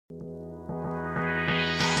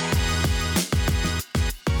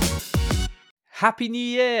Happy New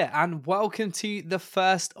Year and welcome to the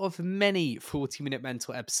first of many 40-minute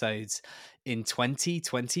mental episodes in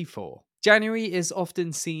 2024. January is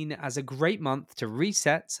often seen as a great month to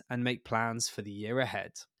reset and make plans for the year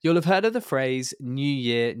ahead. You'll have heard of the phrase new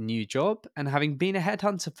year, new job, and having been a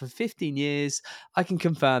headhunter for 15 years, I can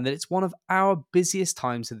confirm that it's one of our busiest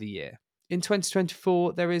times of the year. In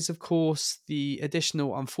 2024, there is, of course, the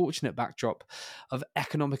additional unfortunate backdrop of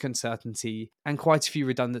economic uncertainty and quite a few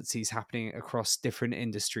redundancies happening across different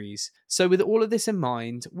industries. So, with all of this in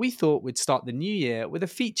mind, we thought we'd start the new year with a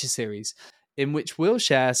feature series in which we'll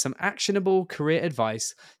share some actionable career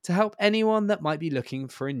advice to help anyone that might be looking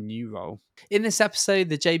for a new role. In this episode,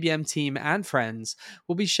 the JBM team and friends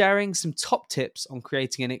will be sharing some top tips on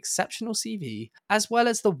creating an exceptional CV, as well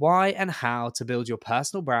as the why and how to build your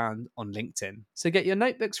personal brand on LinkedIn. So get your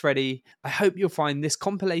notebooks ready. I hope you'll find this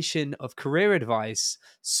compilation of career advice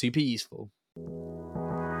super useful.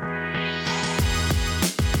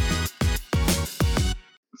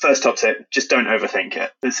 First top tip, just don't overthink it.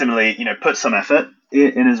 But similarly, put some effort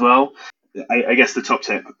in as well. I guess the top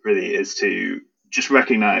tip really is to just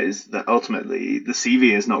recognize that ultimately the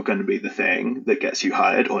CV is not going to be the thing that gets you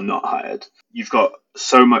hired or not hired. You've got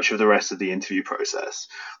so much of the rest of the interview process.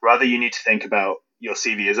 Rather, you need to think about your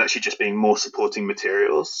CV as actually just being more supporting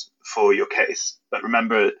materials for your case. But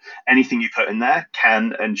remember, anything you put in there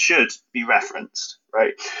can and should be referenced,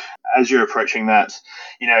 right? As you're approaching that,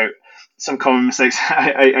 some common mistakes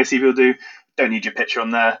I see people do, don't need your picture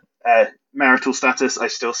on there. Marital status, I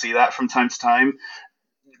still see that from time to time.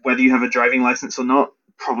 Whether you have a driving license or not,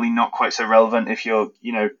 probably not quite so relevant if you're,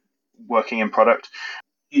 working in product.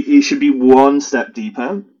 It should be one step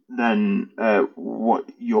deeper than what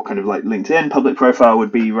your kind of like LinkedIn public profile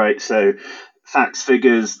would be, right? So facts,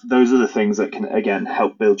 figures, those are the things that can, again,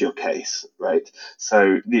 help build your case, right?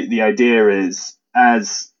 So the idea is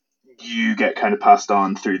as you get kind of passed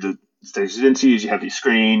on through the stages of interviews, you have your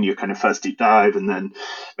screen, your kind of first deep dive, and then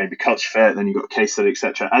maybe culture fit, then you've got case study,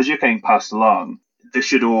 etc. As you're getting passed along, this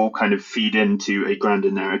should all kind of feed into a grander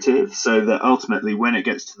narrative so that ultimately when it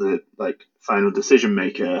gets to the final decision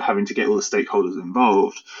maker having to get all the stakeholders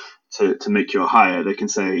involved to make your hire, they can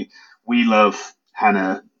say, we love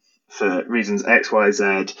Hannah for reasons X, Y,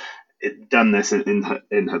 Z, done this in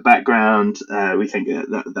her background, we think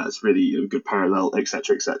that's really a good parallel,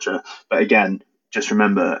 etc., etc. But again, just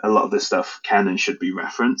remember, a lot of this stuff can and should be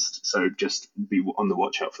referenced, so just be on the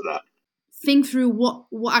watch out for that. Think through what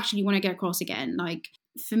actually you want to get across again. Like,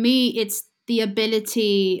 for me, it's the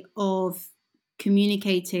ability of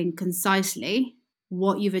communicating concisely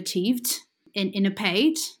what you've achieved in a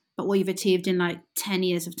page, but what you've achieved in 10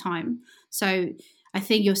 years of time. So I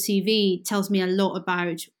think your CV tells me a lot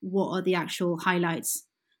about what are the actual highlights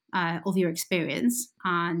of your experience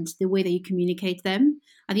and the way that you communicate them.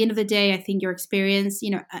 At the end of the day, I think your experience,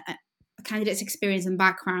 a candidate's experience and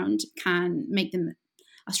background can make them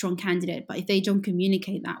a strong candidate. But if they don't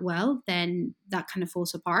communicate that well, then that kind of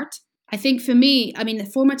falls apart. I think for me, the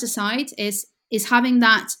format aside is having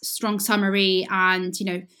that strong summary and,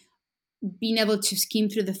 being able to skim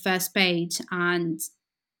through the first page and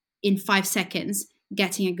in 5 seconds,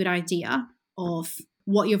 getting a good idea of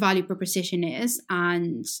what your value proposition is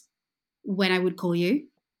and when I would call you.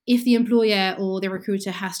 If the employer or the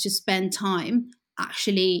recruiter has to spend time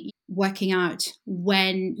actually working out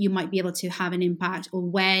when you might be able to have an impact or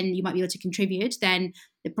when you might be able to contribute, then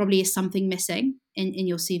there probably is something missing in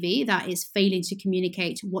your CV that is failing to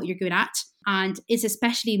communicate what you're good at. And it's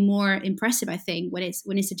especially more impressive, I think, when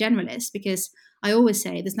it's a generalist, because I always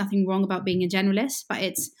say there's nothing wrong about being a generalist, but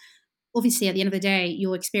it's obviously at the end of the day,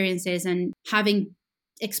 your experiences and having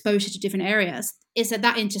exposure to different areas is at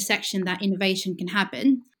that intersection that innovation can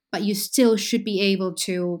happen, but you still should be able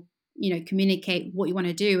to communicate what you want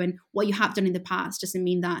to do, and what you have done in the past doesn't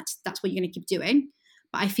mean that that's what you're going to keep doing.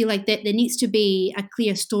 But I feel like there needs to be a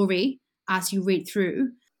clear story as you read through.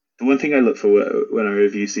 The one thing I look for when I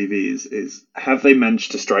review CVs is, have they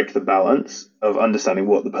managed to strike the balance of understanding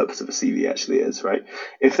what the purpose of a CV actually is, right?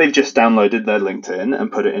 If they've just downloaded their LinkedIn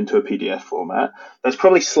and put it into a PDF format, that's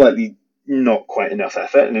probably slightly not quite enough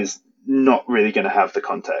effort and is not really going to have the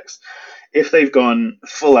context. If they've gone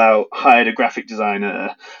full out, hired a graphic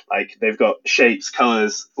designer, they've got shapes,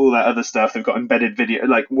 colors, all that other stuff, they've got embedded video,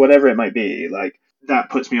 whatever it might be, that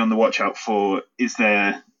puts me on the watch out for, is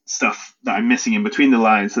there stuff that I'm missing in between the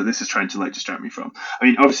lines that this is trying to distract me from?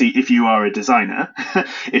 Obviously, if you are a designer,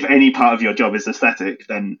 if any part of your job is aesthetic,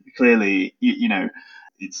 then clearly,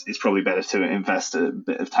 it's probably better to invest a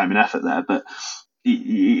bit of time and effort there. But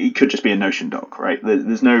it could just be a Notion doc, right?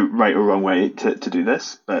 There's no right or wrong way to do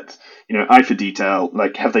this, but eye for detail.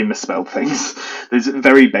 Like, have they misspelled things? There's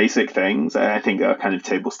very basic things I think are kind of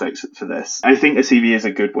table stakes for this. I think a CV is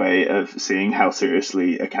a good way of seeing how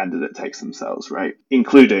seriously a candidate takes themselves, right?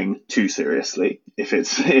 Including too seriously if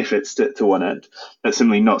it's to one end, but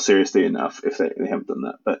similarly not seriously enough if they haven't done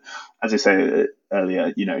that. But as I say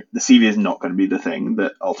earlier, the CV is not going to be the thing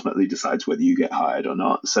that ultimately decides whether you get hired or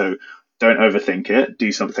not. So don't overthink it.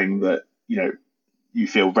 Do something that you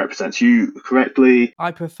feel represents you correctly.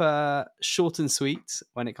 I prefer short and sweet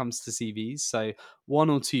when it comes to CVs. So 1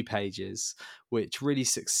 or 2 pages, which really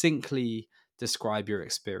succinctly describe your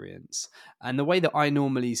experience. And the way that I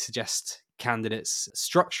normally suggest candidates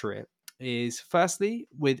structure it is firstly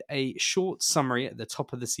with a short summary at the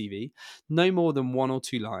top of the CV, no more than 1 or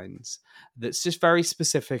 2 lines, that's just very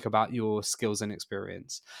specific about your skills and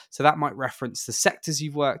experience. So that might reference the sectors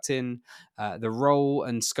you've worked in, the role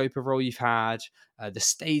and scope of role you've had, the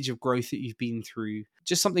stage of growth that you've been through,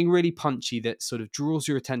 just something really punchy that sort of draws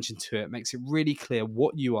your attention to it, makes it really clear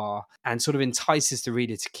what you are, and sort of entices the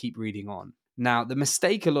reader to keep reading on. Now, the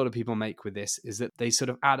mistake a lot of people make with this is that they sort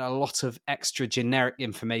of add a lot of extra generic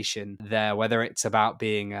information there, whether it's about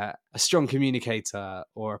being a strong communicator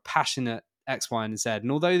or a passionate X, Y, and Z.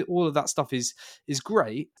 And although all of that stuff is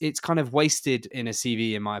great, it's kind of wasted in a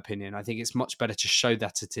CV, in my opinion. I think it's much better to show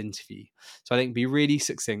that at interview. So I think be really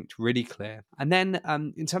succinct, really clear. And then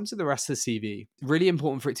in terms of the rest of the CV, really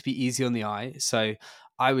important for it to be easy on the eye. So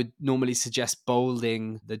I would normally suggest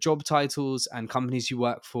bolding the job titles and companies you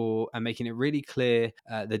work for and making it really clear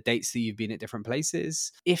the dates that you've been at different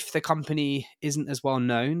places. If the company isn't as well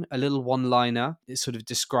known, a little one-liner is sort of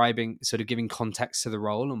describing, sort of giving context to the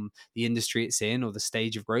role and the industry it's in or the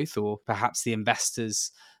stage of growth or perhaps the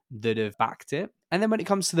investors that have backed it. And then when it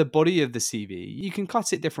comes to the body of the CV, you can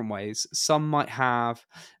cut it different ways. Some might have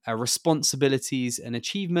responsibilities and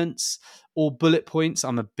achievements or bullet points.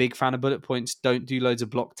 I'm a big fan of bullet points. Don't do loads of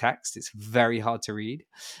block text. It's very hard to read.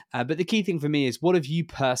 But the key thing for me is, what have you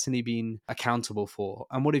personally been accountable for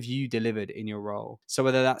and what have you delivered in your role? So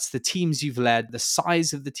whether that's the teams you've led, the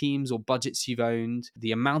size of the teams or budgets you've owned,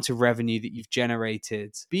 the amount of revenue that you've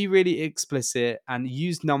generated, be really explicit and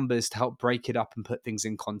use numbers to help break it up and put things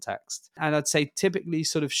in context. And I'd say typically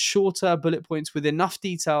sort of shorter bullet points with enough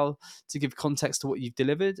detail to give context to what you've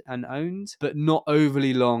delivered and owned, but not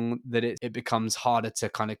overly long that it becomes harder to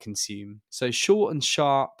kind of consume. So short and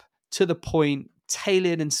sharp, to the point,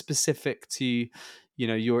 tailored and specific to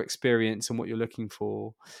your experience and what you're looking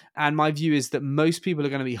for. And my view is that most people are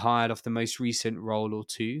going to be hired off the most recent role or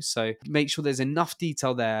two. So make sure there's enough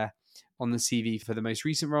detail there on the CV for the most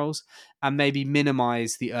recent roles, and maybe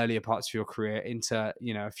minimize the earlier parts of your career into,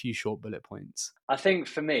 a few short bullet points. I think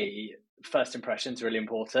for me, first impressions are really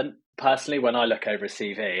important. Personally, when I look over a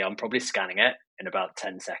CV, I'm probably scanning it in about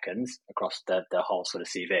 10 seconds across the whole sort of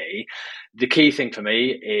CV. The key thing for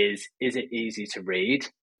me is it easy to read?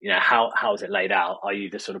 How is it laid out? Are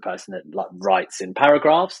you the sort of person that writes in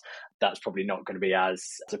paragraphs? That's probably not going to be as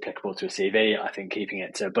applicable to a CV. I think keeping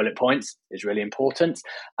it to bullet points is really important.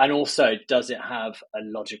 And also, does it have a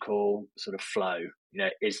logical sort of flow?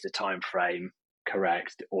 Is the time frame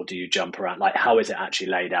correct, or do you jump around? Like, how is it actually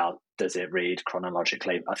laid out? Does it read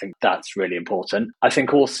chronologically? I think that's really important. I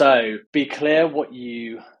think also be clear what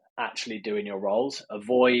you actually do in your roles.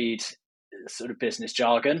 Avoid sort of business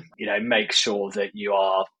jargon. Make sure that you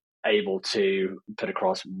are able to put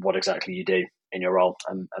across what exactly you do in your role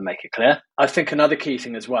and make it clear. I think another key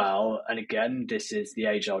thing as well, and again, this is the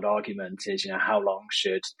age-old argument, is how long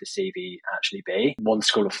should the CV actually be? One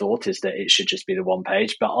school of thought is that it should just be the one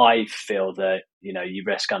page, but I feel that you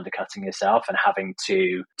risk undercutting yourself and having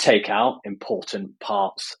to take out important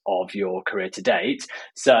parts of your career to date.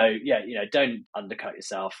 So don't undercut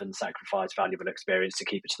yourself and sacrifice valuable experience to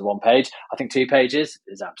keep it to the one page. I think 2 pages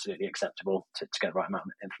is absolutely acceptable to get the right amount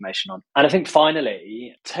of information on. And I think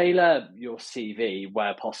finally, tailor your CV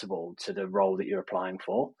where possible to the role that you're applying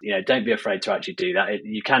for. Don't be afraid to actually do that.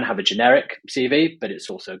 You can have a generic CV, but it's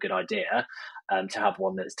also a good idea to have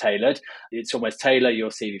one that's tailored. It's almost tailor your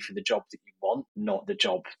CV for the job that you want, not the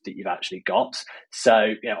job that you've actually got.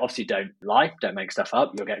 So, obviously don't lie, don't make stuff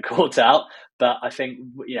up, you'll get caught out. But I think,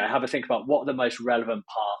 have a think about what are the most relevant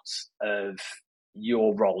parts of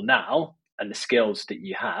your role now and the skills that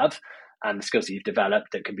you have and the skills that you've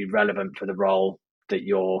developed that can be relevant for the role that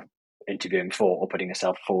you're interviewing for or putting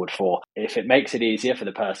yourself forward for. If it makes it easier for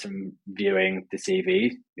the person viewing the CV,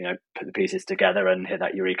 put the pieces together and hit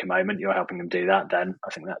that eureka moment, you're helping them do that, then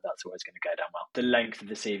I think that's always going to go down well. the length of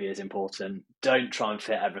the CV is important. Don't try and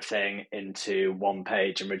fit everything into one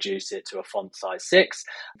page and reduce it to a font size 6.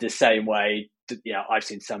 The same way, I've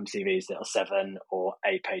seen some CVs that are 7 or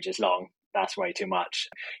 8 pages long. That's way too much.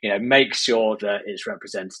 Make sure that it's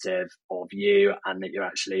representative of you and that you're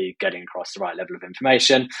actually getting across the right level of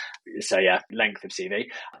information. So length of CV.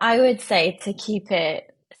 I would say to keep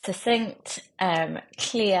it succinct,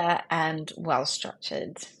 clear, and well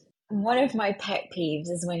structured. One of my pet peeves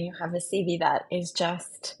is when you have a CV that is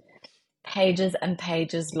just pages and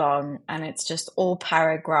pages long and it's just all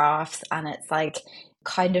paragraphs and it's like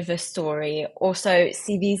kind of a story. Also,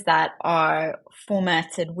 CVs that are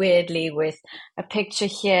formatted weirdly with a picture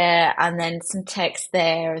here and then some text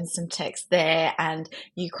there and some text there, and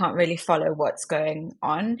you can't really follow what's going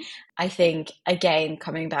on. I think, again,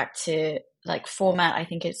 coming back to like format, I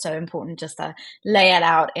think it's so important just to lay it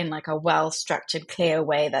out in like a well-structured, clear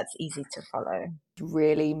way that's easy to follow.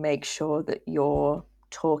 Really make sure that you're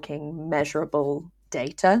talking measurable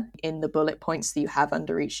data in the bullet points that you have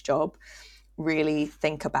under each job. Really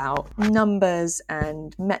think about numbers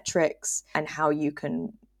and metrics and how you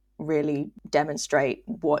can really demonstrate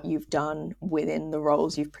what you've done within the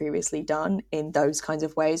roles you've previously done in those kinds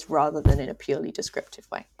of ways rather than in a purely descriptive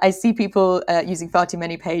way. I see people using far too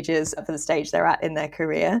many pages for the stage they're at in their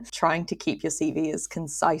career, trying to keep your CV as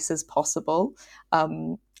concise as possible.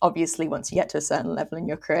 Obviously, once you get to a certain level in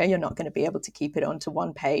your career, you're not going to be able to keep it onto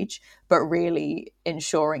one page, but really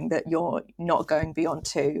ensuring that you're not going beyond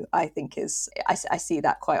 2, I think I see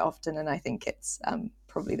that quite often, and I think it's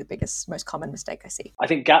probably the biggest, most common mistake I see. I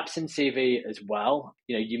think gaps in CV as well.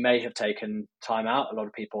 You may have taken time out. A lot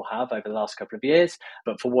of people have over the last couple of years,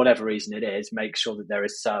 but for whatever reason it is, make sure that there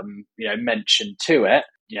is some, mention to it,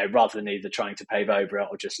 rather than either trying to pave over it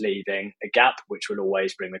or just leaving a gap, which will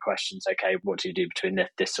always bring the questions, okay, what do you do between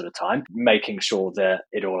this sort of time? Making sure that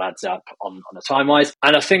it all adds up on a time-wise.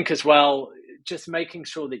 And I think as well, just making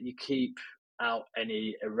sure that you keep out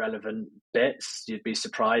any irrelevant bits. You'd be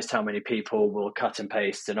surprised how many people will cut and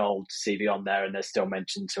paste an old CV on there and they're still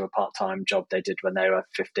mentioned to a part-time job they did when they were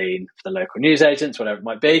 15 for the local newsagents, whatever it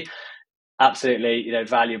might be. Absolutely,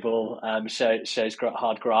 valuable, shows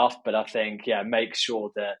hard graft, but I think, make sure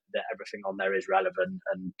that everything on there is relevant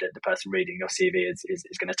and that the person reading your CV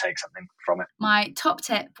is going to take something from it. My top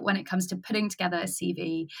tip when it comes to putting together a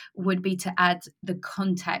CV would be to add the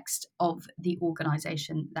context of the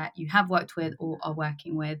organisation that you have worked with or are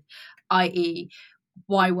working with, i.e.,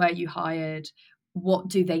 why were you hired? What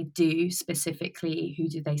do they do specifically? Who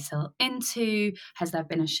do they sell into? Has there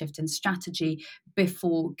been a shift in strategy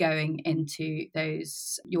before going into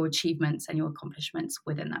your achievements and your accomplishments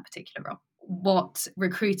within that particular role? What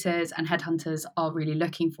recruiters and headhunters are really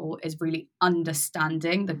looking for is really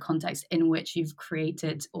understanding the context in which you've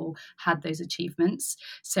created or had those achievements.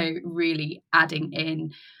 So really adding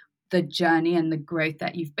in the journey and the growth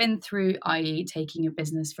that you've been through, i.e. taking your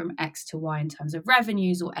business from X to Y in terms of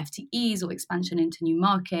revenues or FTEs or expansion into new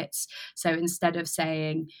markets. So instead of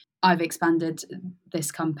saying, I've expanded this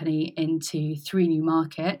company into 3 new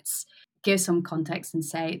markets, give some context and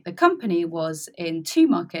say the company was in 2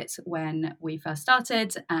 markets when we first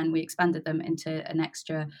started and we expanded them into an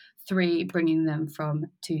extra 3, bringing them from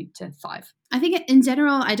 2 to 5. I think in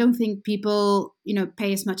general, I don't think people,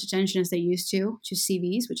 pay as much attention as they used to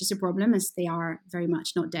CVs, which is a problem as they are very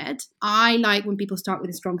much not dead. I like when people start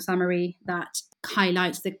with a strong summary that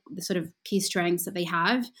highlights the sort of key strengths that they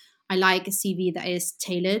have. I like a CV that is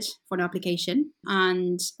tailored for an application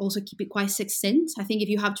and also keep it quite succinct. I think if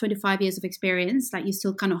you have 25 years of experience, you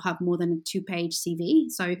still cannot have more than a 2-page CV.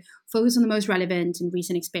 So focus on the most relevant and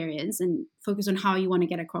recent experience and focus on how you want to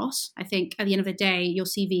get across. I think at the end of the day, your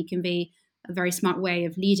CV can be a very smart way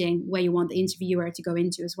of leading where you want the interviewer to go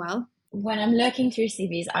into as well. When I'm looking through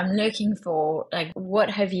CVs, I'm looking for what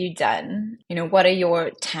have you done? What are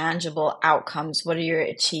your tangible outcomes? What are your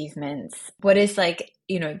achievements? What is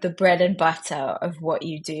the bread and butter of what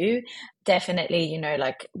you do? Definitely,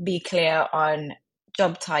 be clear on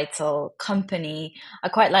job title, company. I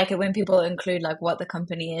quite like it when people include what the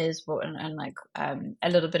company is and a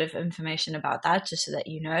little bit of information about that, just so that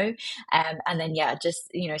and then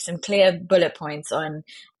just some clear bullet points on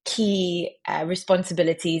key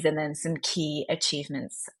responsibilities and then some key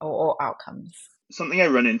achievements or outcomes. Something I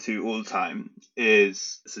run into all the time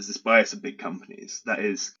is this bias of big companies. That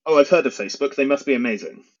is, I've heard of Facebook, they must be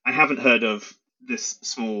amazing. I haven't heard of this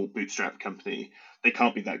small bootstrap company, they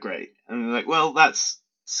can't be that great. And they're like, well, that's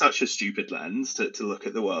such a stupid lens to look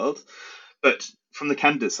at the world. But from the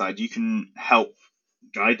candidate side, you can help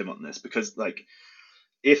guide them on this, because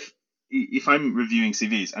if I'm reviewing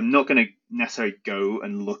CVs, I'm not going to necessarily go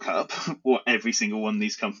and look up what every single one of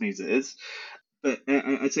these companies is. But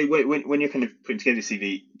I'd say when you're kind of putting together your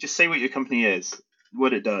CV, just say what your company is,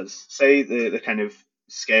 what it does. Say the kind of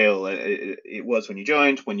scale it was when you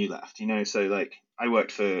joined, when you left. So like I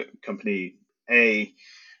worked for company A.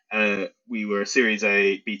 We were a Series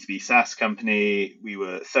A B2B SaaS company. We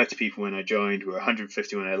were 30 people when I joined. We were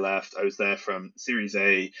 150 when I left. I was there from Series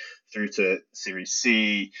A through to Series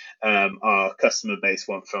C. Our customer base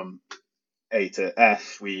went from A to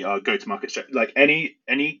F. We are go-to-market strategy. Like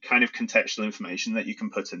any kind of contextual information that you can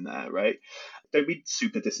put in there, right? Don't be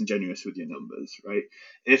super disingenuous with your numbers, right?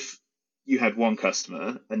 If you had one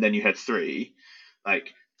customer and then you had three,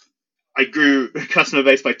 like I grew customer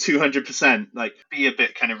base by 200%. Like, be a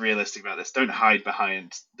bit kind of realistic about this. Don't hide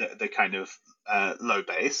behind the kind of low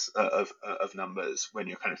base of numbers when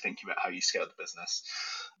you're kind of thinking about how you scale the business.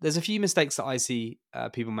 There's a few mistakes that I see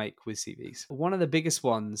people make with CVs. One of the biggest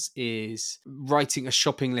ones is writing a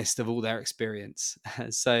shopping list of all their experience.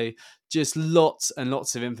 So just lots and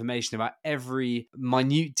lots of information about every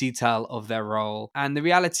minute detail of their role. And the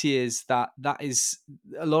reality is that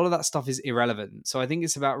a lot of that stuff is irrelevant. So I think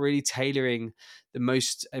it's about really tailoring the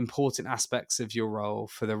most important aspects of your role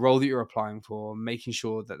for the role that you're applying for, making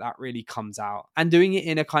sure that that really comes out and doing it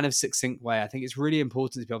in a kind of succinct way. I think it's really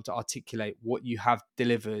important to be able to articulate what you have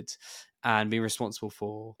delivered and be responsible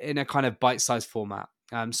for in a kind of bite-sized format.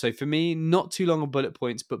 So for me, not too long on bullet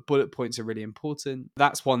points, but bullet points are really important.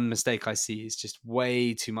 That's one mistake I see, is just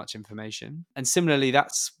way too much information. And similarly,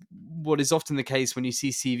 that's what is often the case when you see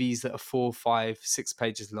CVs that are 4, 5, 6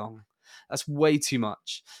 pages long. That's way too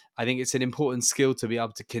much. I think it's an important skill to be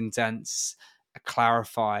able to condense,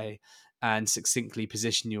 clarify, and succinctly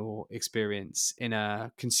position your experience in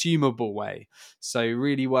a consumable way. So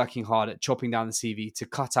really working hard at chopping down the CV to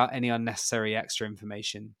cut out any unnecessary extra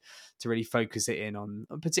information, to really focus it in on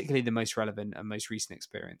particularly the most relevant and most recent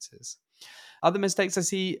experiences. Other mistakes I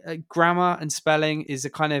see, grammar and spelling is a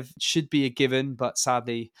kind of should be a given, but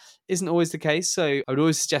sadly isn't always the case. So I would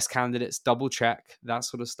always suggest candidates double check that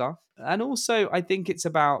sort of stuff. And also, I think it's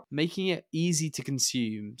about making it easy to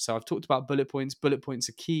consume. So I've talked about bullet points. Bullet points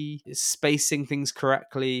are key. It's spacing things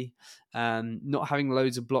correctly, not having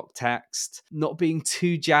loads of block text, not being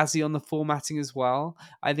too jazzy on the formatting as well.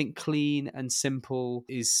 I think clean and simple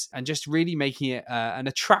and just really making it an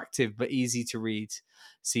attractive but easy to read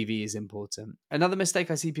CV is important. Another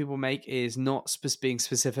mistake I see people make is not being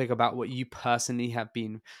specific about what you personally have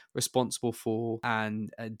been responsible for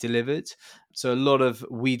and delivered. So a lot of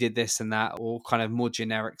we did this and that, or kind of more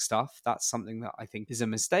generic stuff. That's something that I think is a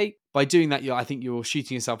mistake. By doing that, I think you're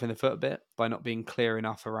shooting yourself in the foot a bit by not being clear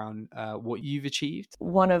enough around what you've achieved.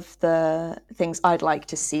 One of the things I'd like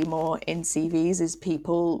to see more in CVs is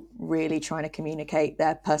people really trying to communicate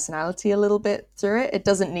their personality a little bit through it. It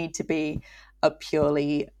doesn't need to be a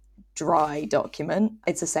purely dry document.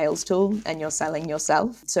 It's a sales tool and you're selling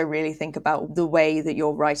yourself. So really think about the way that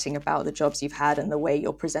you're writing about the jobs you've had, and the way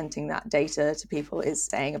you're presenting that data to people is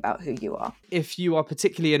saying about who you are. If you are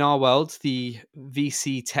particularly in our world, the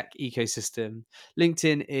VC tech ecosystem,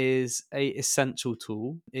 LinkedIn is an essential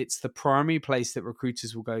tool. It's the primary place that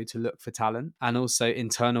recruiters will go to look for talent, and also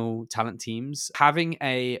internal talent teams. Having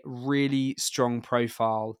a really strong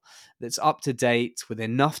profile that's up to date with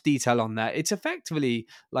enough detail on there, it's effectively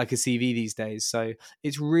like a CV these days. So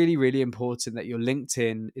it's really, really important that your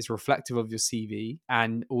LinkedIn is reflective of your CV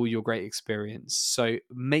and all your great experience. So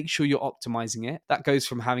make sure you're optimizing it. That goes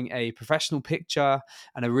from having a professional picture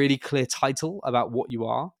and a really clear title about what you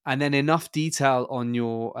are, and then enough detail on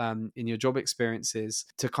your in your job experiences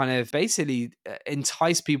to kind of basically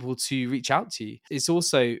entice people to reach out to you. It's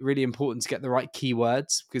also really important to get the right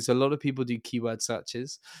keywords, because a lot of people do keyword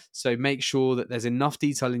searches. So make sure that there's enough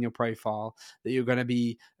detail in your profile that you're going to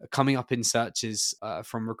be coming up in searches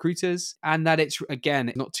from recruiters, and that it's,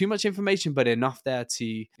 again, not too much information, but enough there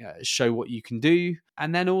to show what you can do.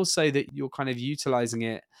 And then also that you're kind of utilizing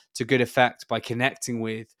it to good effect by connecting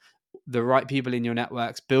with the right people in your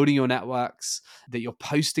networks, building your networks, that you're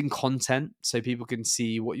posting content so people can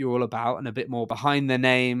see what you're all about and a bit more behind the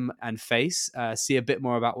name and face, see a bit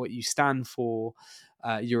more about what you stand for,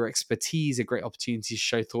 your expertise, a great opportunity to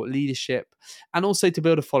show thought leadership, and also to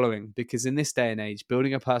build a following, because in this day and age,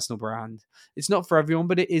 building a personal brand, it's not for everyone,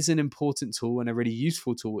 but it is an important tool and a really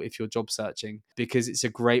useful tool if you're job searching, because it's a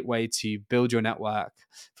great way to build your network,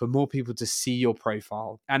 for more people to see your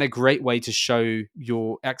profile, and a great way to show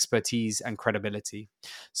your expertise and credibility.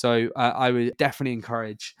 So I would definitely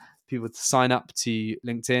encourage people to sign up to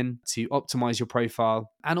LinkedIn, to optimize your profile,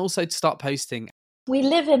 and also to start posting. We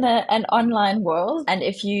live in an online world, and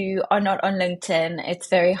if you are not on LinkedIn, it's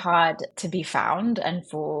very hard to be found and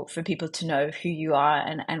for people to know who you are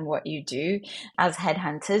and what you do. As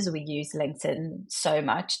headhunters, we use LinkedIn so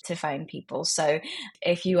much to find people. So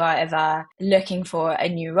if you are ever looking for a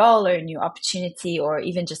new role or a new opportunity, or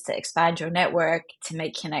even just to expand your network, to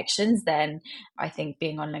make connections, then I think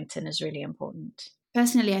being on LinkedIn is really important.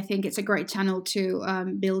 Personally, I think it's a great channel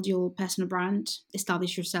to build your personal brand,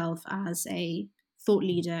 establish yourself as a thought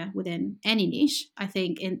leader within any niche. I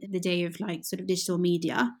think in the day of like sort of digital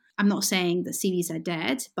media, I'm not saying that CVs are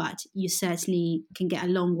dead, but you certainly can get a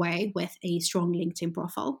long way with a strong LinkedIn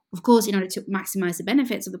profile. Of course, in order to maximize the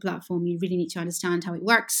benefits of the platform, you really need to understand how it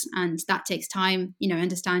works. And that takes time,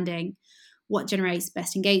 understanding what generates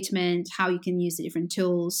best engagement, how you can use the different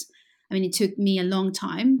tools. I mean, it took me a long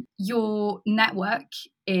time. Your network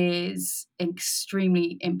is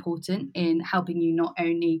extremely important in helping you not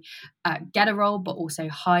only get a role, but also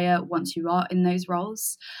hire once you are in those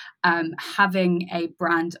roles. Having a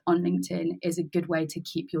brand on LinkedIn is a good way to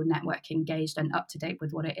keep your network engaged and up to date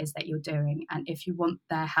with what it is that you're doing. And if you want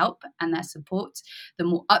their help and their support, the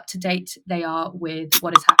more up to date they are with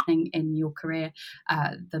what is happening in your career,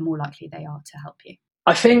 the more likely they are to help you.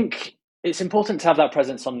 I think it's important to have that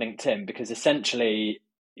presence on LinkedIn because essentially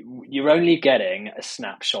you're only getting a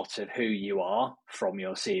snapshot of who you are from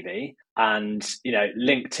your CV. And,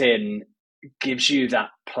 LinkedIn gives you that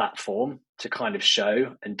platform to kind of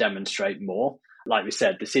show and demonstrate more. Like we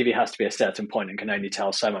said, the CV has to be a certain point and can only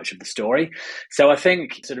tell so much of the story. So I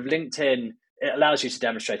think sort of LinkedIn, it allows you to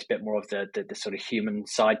demonstrate a bit more of the sort of human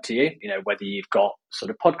side to you, whether you've got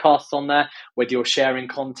sort of podcasts on there, whether you're sharing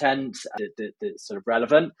content that's sort of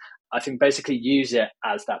relevant. I think basically use it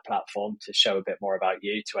as that platform to show a bit more about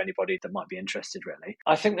you to anybody that might be interested, really.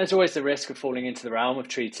 I think there's always the risk of falling into the realm of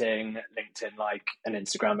treating LinkedIn like an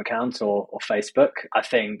Instagram account or Facebook. I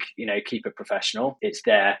think, keep it professional. It's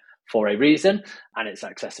there for a reason and it's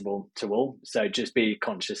accessible to all. So just be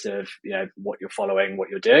conscious of, what you're following, what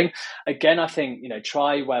you're doing. Again, I think,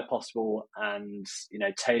 try where possible and,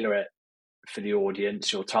 tailor it for the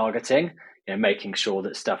audience you're targeting, making sure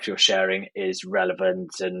that stuff you're sharing is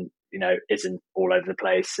relevant and, isn't all over the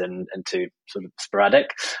place and too sort of sporadic.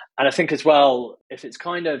 And I think as well, if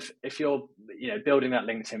you're, building that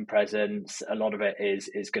LinkedIn presence, a lot of it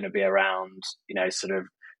is going to be around, sort of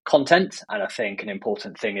content. And I think an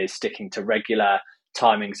important thing is sticking to regular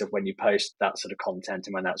timings of when you post that sort of content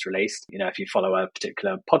and when that's released. If you follow a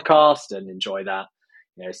particular podcast and enjoy that,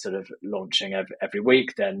 sort of launching every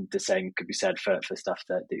week, then the same could be said for stuff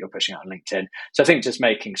that you're pushing out on LinkedIn. So I think just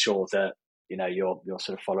making sure that, you're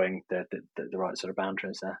sort of following the right sort of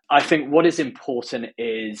boundaries there. I think what is important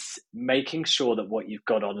is making sure that what you've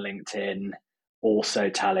got on LinkedIn also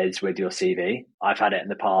tallies with your CV. I've had it in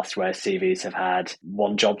the past where CVs have had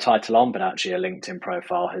one job title on, but actually a LinkedIn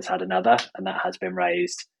profile has had another, and that has been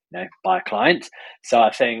raised by a client. So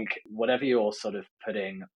I think whatever you're sort of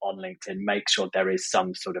putting on LinkedIn, make sure there is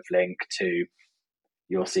some sort of link to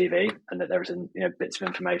your CV and that there isn't bits of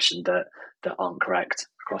information that aren't correct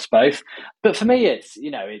across both. But for me, it's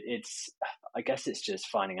it's I guess it's just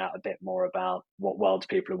finding out a bit more about what worlds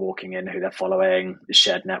people are walking in, who they're following,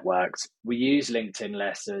 shared networks. We use LinkedIn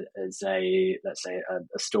less as a, let's say,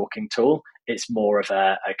 a stalking tool. It's more of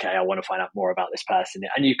I want to find out more about this person.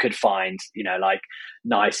 And you could find, like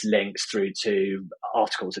nice links through to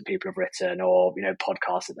articles that people have written or,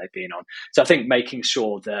 podcasts that they've been on. So I think making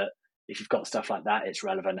sure that if you've got stuff like that, it's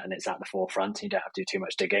relevant and it's at the forefront and you don't have to do too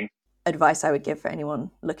much digging. Advice I would give for anyone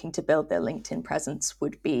looking to build their LinkedIn presence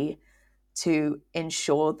would be to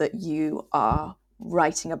ensure that you are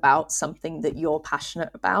writing about something that you're passionate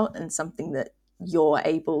about and something that you're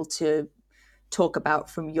able to talk about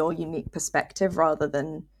from your unique perspective rather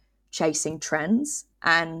than chasing trends.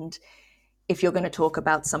 And if you're going to talk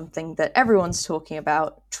about something that everyone's talking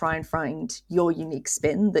about, try and find your unique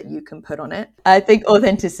spin that you can put on it. I think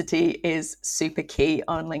authenticity is super key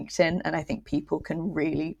on LinkedIn, and I think people can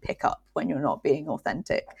really pick up when you're not being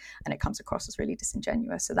authentic and it comes across as really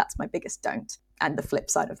disingenuous. So that's my biggest don't. And the flip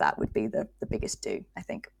side of that would be the biggest do, I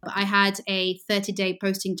think. I had a 30-day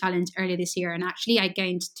posting challenge earlier this year, and actually I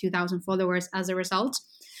gained 2,000 followers as a result.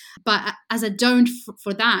 But as a don't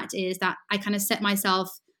for that is that I kind of set myself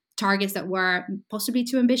targets that were possibly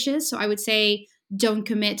too ambitious. So I would say don't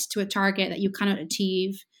commit to a target that you cannot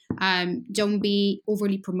achieve. Don't be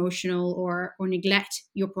overly promotional or neglect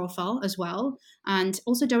your profile as well. And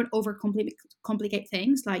also don't overcomplicate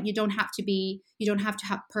things. Like you don't have to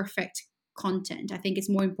have perfect content. I think it's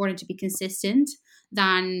more important to be consistent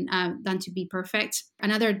than to be perfect.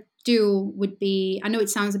 Another do would be, I know it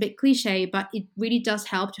sounds a bit cliche, but it really does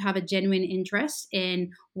help to have a genuine interest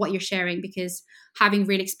in what you're sharing, because having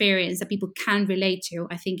real experience that people can relate to,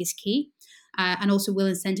 I think, is key. And also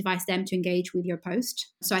will incentivize them to engage with your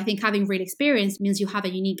post. So I think having real experience means you have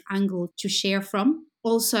a unique angle to share from.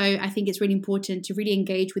 Also, I think it's really important to really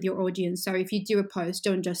engage with your audience. So if you do a post,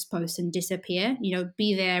 don't just post and disappear.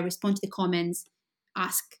 Be there, respond to the comments,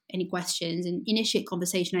 ask any questions, and initiate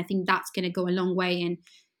conversation. I think that's going to go a long way in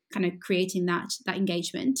kind of creating that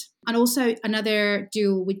engagement. And also another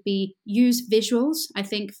do would be use visuals. I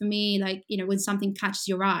think for me, when something catches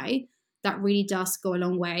your eye, that really does go a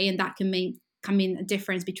long way, and that can mean a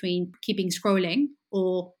difference between keeping scrolling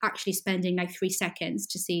or actually spending 3 seconds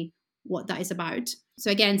to see what that is about.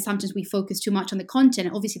 So again, sometimes we focus too much on the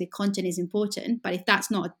content. Obviously the content is important, but if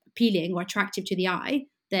that's not appealing or attractive to the eye,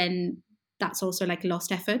 then that's also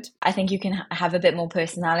lost effort. I think you can have a bit more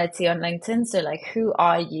personality on LinkedIn. So who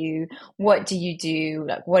are you? What do you do?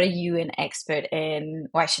 What are you an expert in?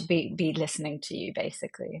 Why should be listening to you,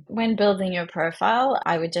 basically? When building your profile,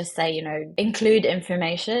 I would just say, include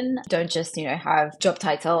information. Don't just, have job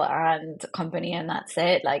title and company and that's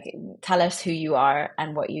it. Tell us who you are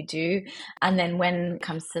and what you do. And then when it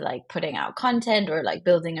comes to putting out content or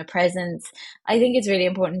building a presence, I think it's really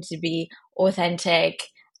important to be authentic.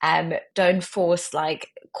 Don't force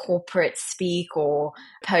corporate speak or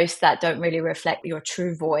posts that don't really reflect your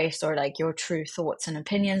true voice or your true thoughts and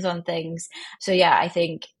opinions on things. So yeah, I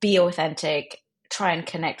think be authentic, try and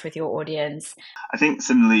connect with your audience. I think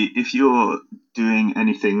similarly, if you're doing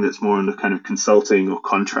anything that's more on the kind of consulting or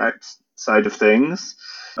contract side of things,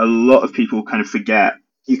 a lot of people kind of forget.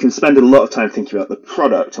 You can spend a lot of time thinking about the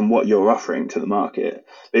product and what you're offering to the market.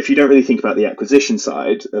 But if you don't really think about the acquisition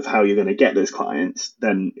side of how you're going to get those clients,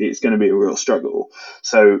 then it's going to be a real struggle.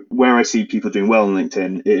 So where I see people doing well on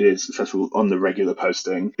LinkedIn, it is, first of all, on the regular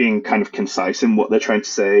posting, being kind of concise in what they're trying to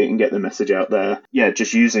say and get the message out there. Yeah,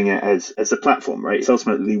 just using it as a platform, right? It's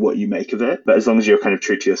ultimately what you make of it. But as long as you're kind of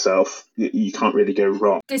true to yourself, you can't really go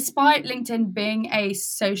wrong. Despite LinkedIn being a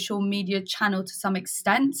social media channel to some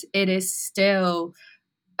extent, it is still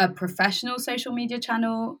a professional social media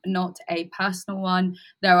channel, not a personal one.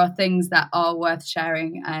 There are things that are worth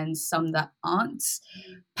sharing and some that aren't.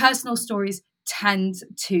 Personal stories tend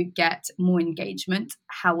to get more engagement.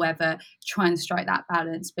 However, try and strike that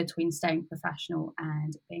balance between staying professional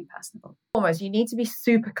and being personable. Almost, you need to be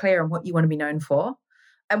super clear on what you want to be known for.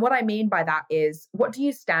 And what I mean by that is, what do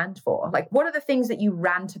you stand for? What are the things that you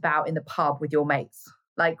rant about in the pub with your mates?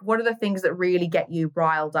 What are the things that really get you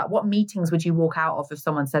riled up? What meetings would you walk out of if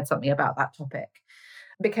someone said something about that topic?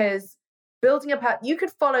 Because building you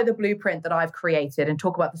could follow the blueprint that I've created and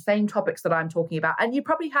talk about the same topics that I'm talking about, and you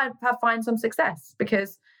probably have find some success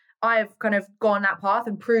because I've kind of gone that path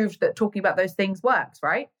and proved that talking about those things works,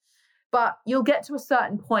 right? But you'll get to a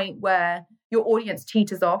certain point where your audience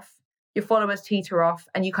teeters off, your followers teeter off,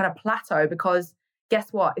 and you kind of plateau because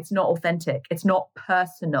guess what? It's not authentic. It's not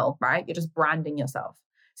personal, right? You're just branding yourself.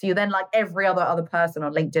 So you're then like every other person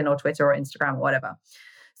on LinkedIn or Twitter or Instagram or whatever.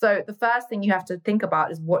 So the first thing you have to think about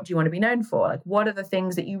is, what do you want to be known for? What are the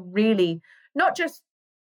things that you really, not just,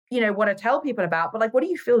 want to tell people about, but what do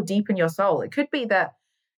you feel deep in your soul? It could be that,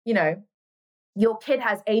 your kid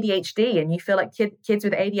has ADHD and you feel like kids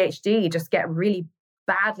with ADHD just get really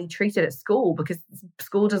badly treated at school because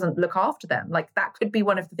school doesn't look after them. That could be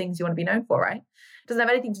one of the things you want to be known for, right? It doesn't have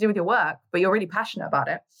anything to do with your work, but you're really passionate about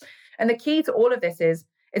it. And the key to all of this is,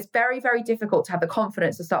 it's very, very difficult to have the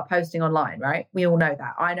confidence to start posting online, right? We all know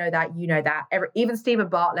that. I know that. You know that. Even Stephen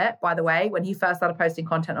Bartlett, by the way, when he first started posting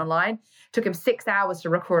content online, took him 6 hours to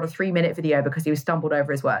record a 3-minute video because he was stumbled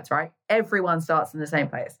over his words, right? Everyone starts in the same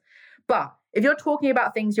place. But if you're talking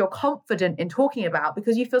about things you're confident in talking about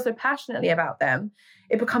because you feel so passionately about them,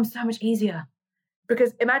 it becomes so much easier.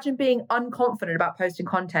 Because imagine being unconfident about posting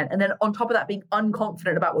content and then on top of that being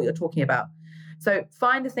unconfident about what you're talking about. So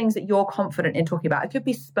find the things that you're confident in talking about. It could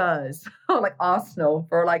be Spurs or Arsenal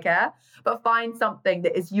for all I care, but find something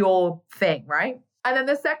that is your thing, right? And then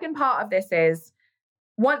the second part of this is,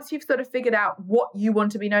 once you've sort of figured out what you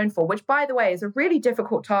want to be known for, which by the way is a really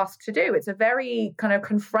difficult task to do. It's a very kind of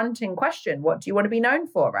confronting question. What do you want to be known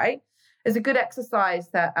for, right? There's a good exercise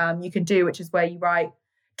that you can do, which is where you write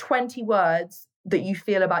 20 words that you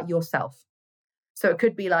feel about yourself. So it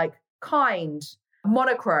could be kind,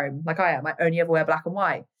 monochrome, like I am. I only ever wear black and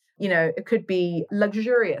white. It could be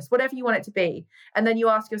luxurious, whatever you want it to be. And then you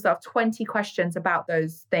ask yourself 20 questions about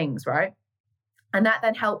those things, right? And that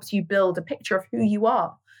then helps you build a picture of who you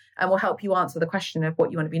are and will help you answer the question of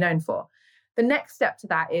what you want to be known for. The next step to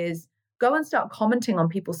that is go and start commenting on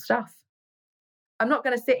people's stuff. I'm not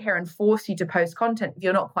going to sit here and force you to post content if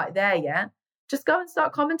you're not quite there yet. Just go and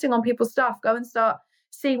start commenting on people's stuff. Go and start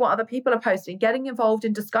seeing what other people are posting, getting involved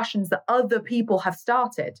in discussions that other people have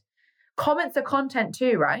started. Comments are content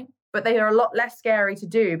too, right? But they are a lot less scary to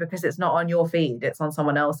do because it's not on your feed, it's on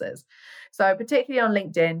someone else's. So particularly on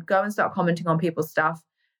LinkedIn, go and start commenting on people's stuff,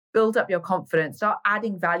 build up your confidence, start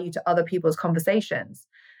adding value to other people's conversations.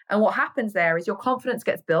 And what happens there is your confidence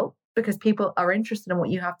gets built because people are interested in what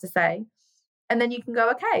you have to say. And then you can go,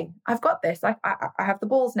 okay, I've got this. I have the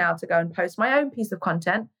balls now to go and post my own piece of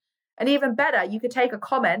content. And even better, you could take a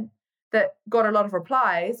comment that got a lot of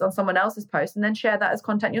replies on someone else's post and then share that as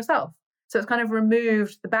content yourself. So it's kind of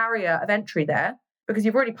removed the barrier of entry there because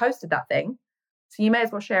you've already posted that thing. So you may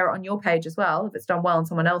as well share it on your page as well if it's done well on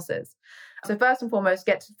someone else's. So first and foremost,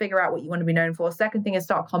 get to figure out what you want to be known for. Second thing is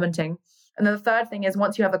start commenting. And then the third thing is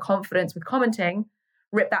once you have the confidence with commenting,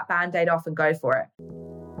 rip that Band-Aid off and go for it.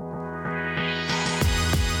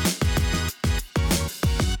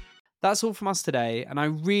 That's all from us today, and I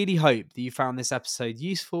really hope that you found this episode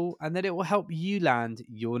useful and that it will help you land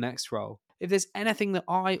your next role. If there's anything that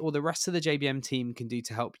I or the rest of the JBM team can do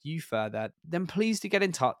to help you further, then please do get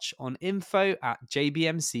in touch on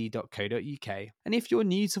info@jbmc.co.uk. And if you're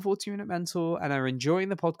new to 40 Minute Mentor and are enjoying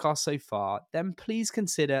the podcast so far, then please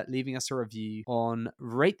consider leaving us a review on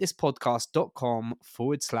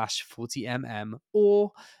ratethispodcast.com/40mm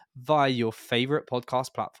or via your favorite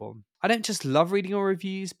podcast platform. I don't just love reading your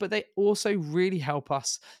reviews, but they also really help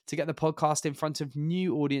us to get the podcast in front of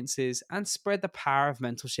new audiences and spread the power of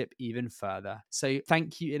mentorship even further. So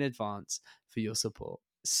thank you in advance for your support.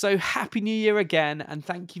 So happy New Year again, and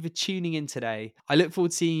thank you for tuning in today. I look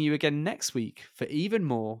forward to seeing you again next week for even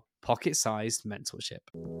more pocket-sized mentorship.